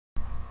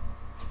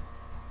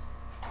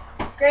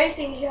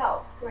Gracie needs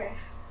help with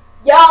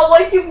Yo,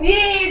 what you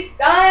need,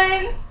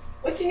 son?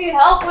 What you need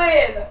help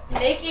with?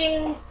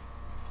 making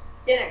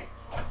dinner.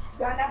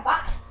 Got that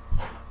box.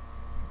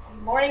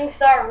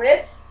 Morningstar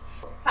ribs.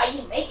 How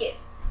you make it?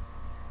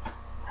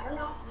 I don't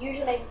know.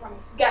 Usually make it from,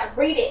 You gotta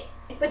read it.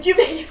 but you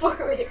make it for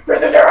me. For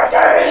the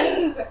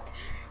directions.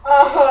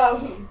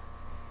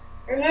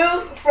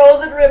 Remove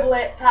frozen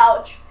riblet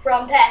pouch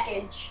from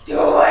package.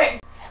 Do it.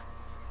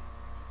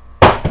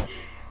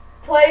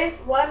 Place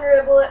one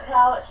riblet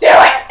pouch Do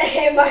it.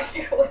 in a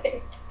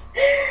microwave.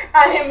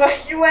 On a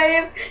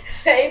microwave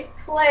safe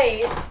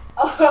place.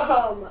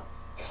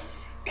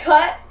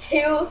 Cut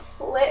two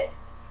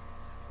slits.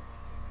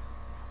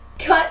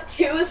 Cut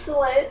two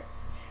slits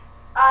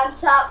on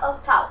top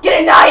of pouch.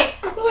 Get a knife.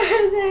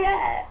 Where are they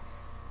at?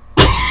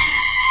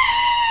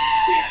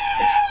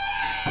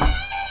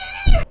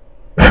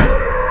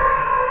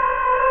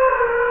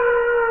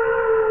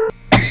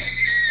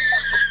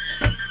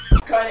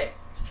 Cut it.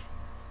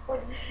 What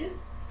is it?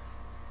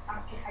 I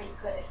don't care how you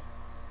cut it.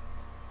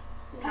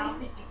 I don't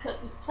think you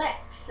cut with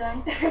plastic,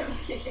 son.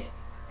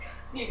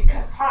 You need to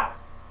cut hard.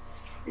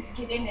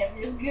 Get in there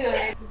real good.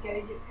 You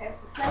gotta get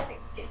past the plastic.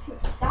 Get to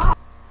the side.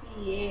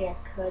 Yeah,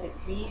 cut it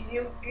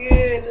real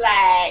good,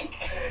 like.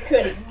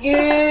 Cut it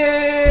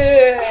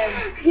good.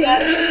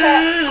 Cut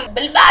it.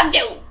 Billy Bob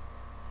Joe.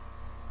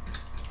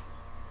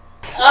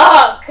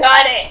 Oh,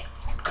 cut it.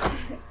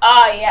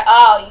 Oh, yeah.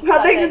 Oh, you How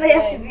cut big do that they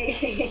have to good.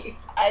 be?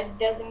 It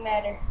doesn't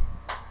matter.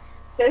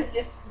 So it's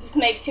just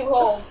make 2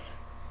 holes.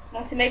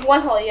 Once you make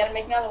 1 hole, you gotta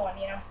make another one,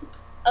 you know.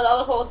 The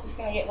other hole's just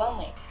gonna get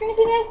lonely. It's gonna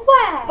be like,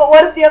 wow. But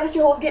what if the other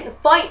two holes get in a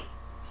fight?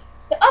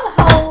 The other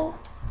hole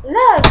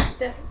loves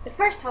the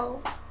first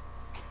hole.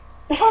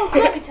 The holes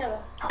love each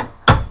other.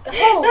 The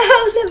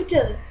holes, love each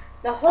other.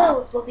 the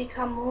holes will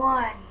become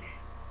one.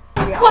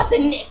 What's the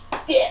next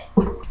step?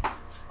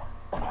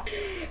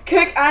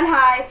 Cook on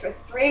high for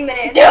 3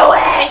 minutes. Do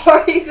it!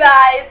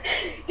 45.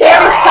 Do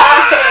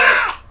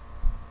it!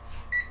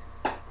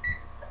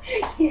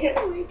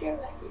 Yeah, we go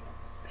back here.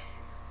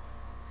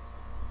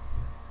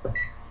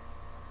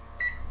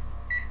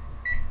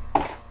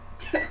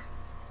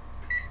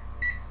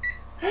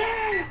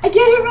 I can't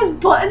even press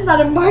buttons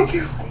on a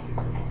microwave.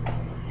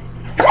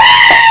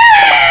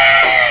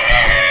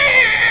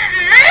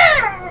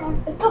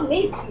 I still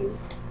need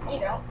these. You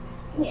know,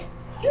 come here.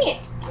 Come here.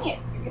 Come here.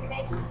 You're gonna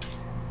make it.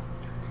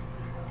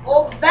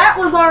 Well, that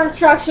was our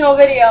instructional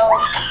video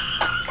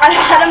on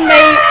how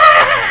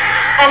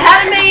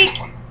to make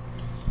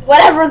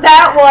whatever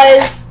that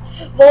was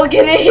while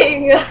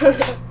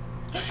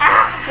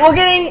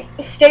getting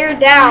stared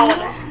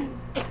down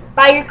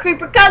by your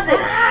creeper cousin.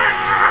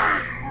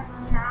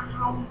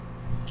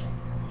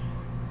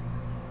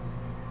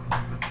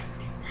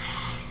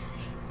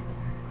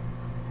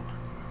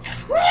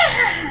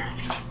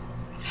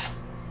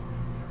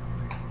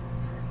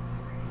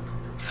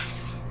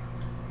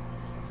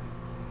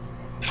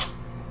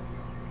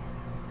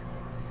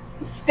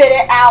 Spit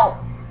it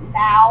out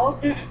now.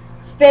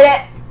 Spit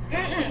it.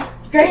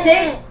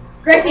 Gracie,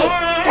 Gracie,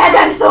 bad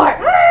dinosaur,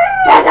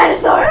 bad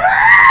dinosaur.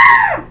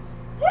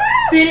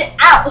 Spit it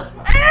out.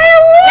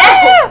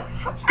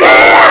 Now. Spit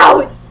it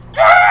out.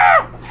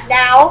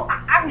 Now.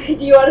 Do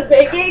you want a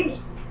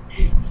spanking?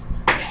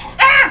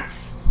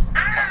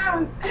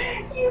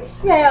 You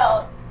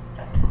failed.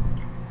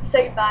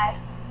 Say goodbye.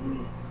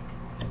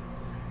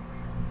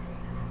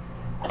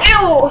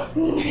 Ew!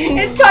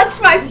 It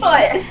touched my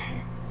foot.